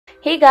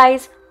Hey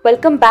guys,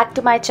 welcome back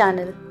to my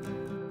channel.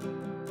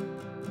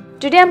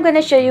 Today I'm going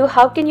to show you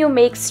how can you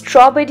make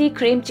strawberry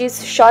cream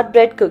cheese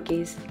shortbread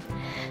cookies.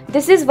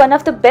 This is one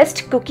of the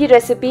best cookie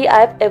recipe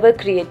I've ever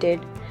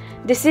created.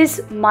 This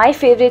is my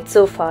favorite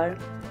so far.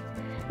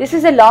 This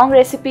is a long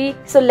recipe,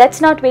 so let's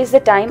not waste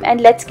the time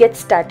and let's get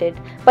started.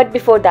 But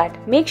before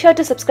that, make sure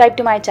to subscribe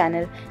to my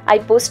channel. I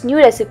post new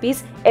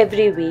recipes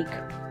every week.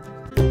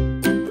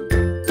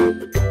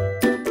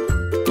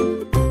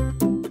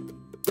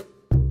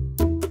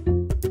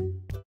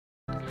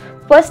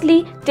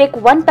 Firstly, take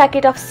 1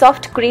 packet of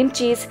soft cream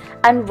cheese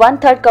and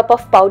 1/3 cup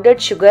of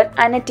powdered sugar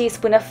and a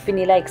teaspoon of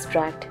vanilla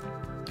extract.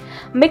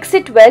 Mix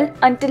it well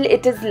until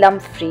it is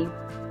lump-free.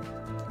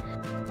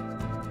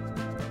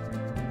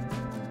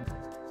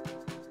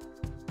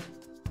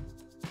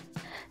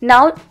 Now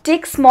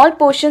take small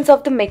portions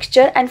of the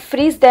mixture and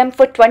freeze them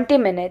for 20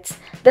 minutes.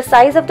 The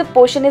size of the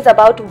portion is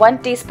about 1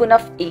 teaspoon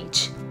of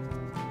each.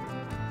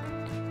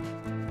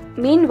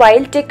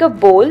 Meanwhile, take a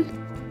bowl.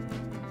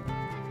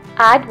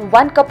 Add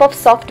 1 cup of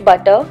soft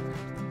butter,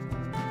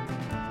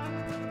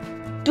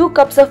 2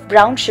 cups of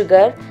brown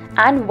sugar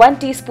and 1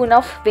 teaspoon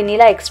of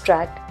vanilla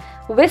extract.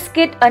 Whisk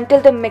it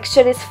until the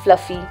mixture is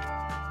fluffy.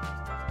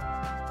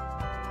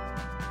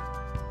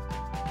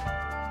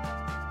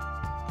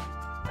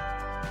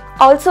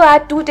 Also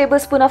add 2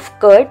 tablespoons of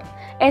curd.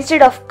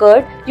 Instead of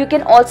curd, you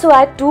can also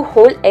add 2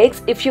 whole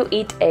eggs if you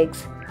eat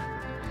eggs.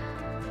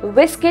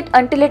 Whisk it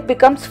until it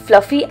becomes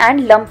fluffy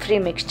and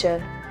lump-free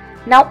mixture.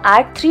 Now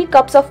add 3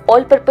 cups of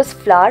all-purpose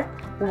flour,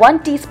 1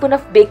 teaspoon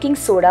of baking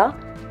soda,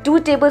 2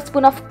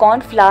 tablespoons of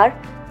corn flour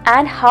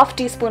and half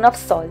teaspoon of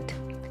salt.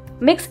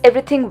 Mix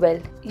everything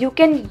well. You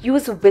can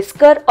use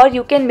whisker or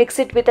you can mix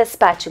it with a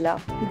spatula.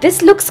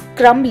 This looks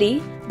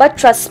crumbly, but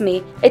trust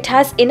me, it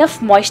has enough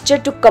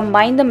moisture to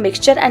combine the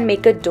mixture and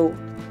make a dough.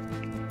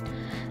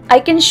 I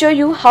can show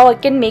you how I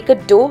can make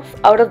a dough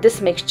out of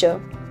this mixture.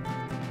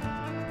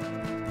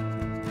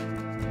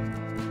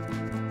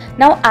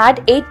 Now add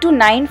 8 to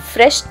 9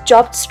 fresh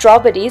chopped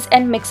strawberries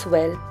and mix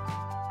well.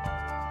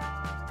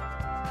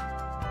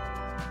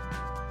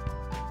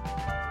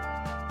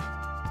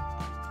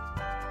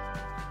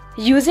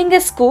 Using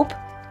a scoop,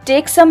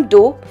 take some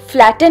dough,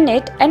 flatten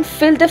it and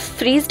fill the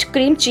freezed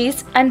cream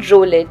cheese and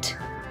roll it.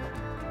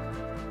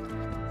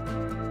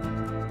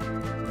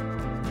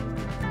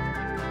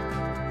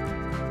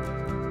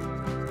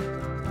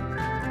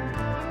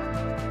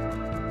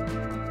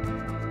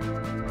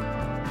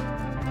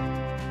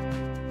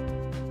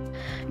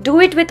 Do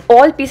it with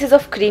all pieces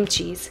of cream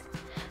cheese.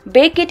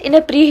 Bake it in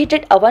a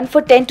preheated oven for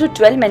 10 to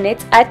 12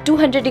 minutes at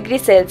 200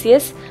 degrees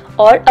Celsius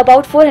or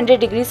about 400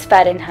 degrees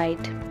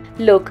Fahrenheit.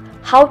 Look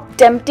how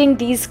tempting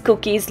these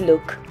cookies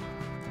look.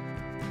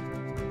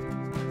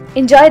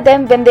 Enjoy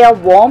them when they are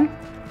warm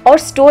or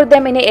store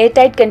them in an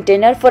airtight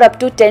container for up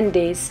to 10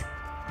 days.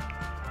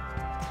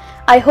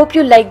 I hope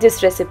you like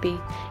this recipe.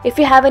 If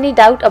you have any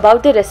doubt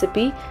about the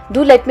recipe,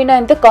 do let me know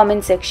in the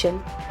comment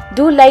section.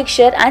 Do like,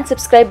 share and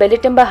subscribe Belly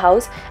Timber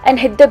House and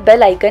hit the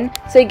bell icon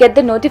so you get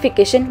the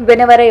notification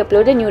whenever I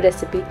upload a new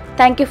recipe.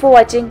 Thank you for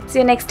watching. See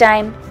you next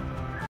time.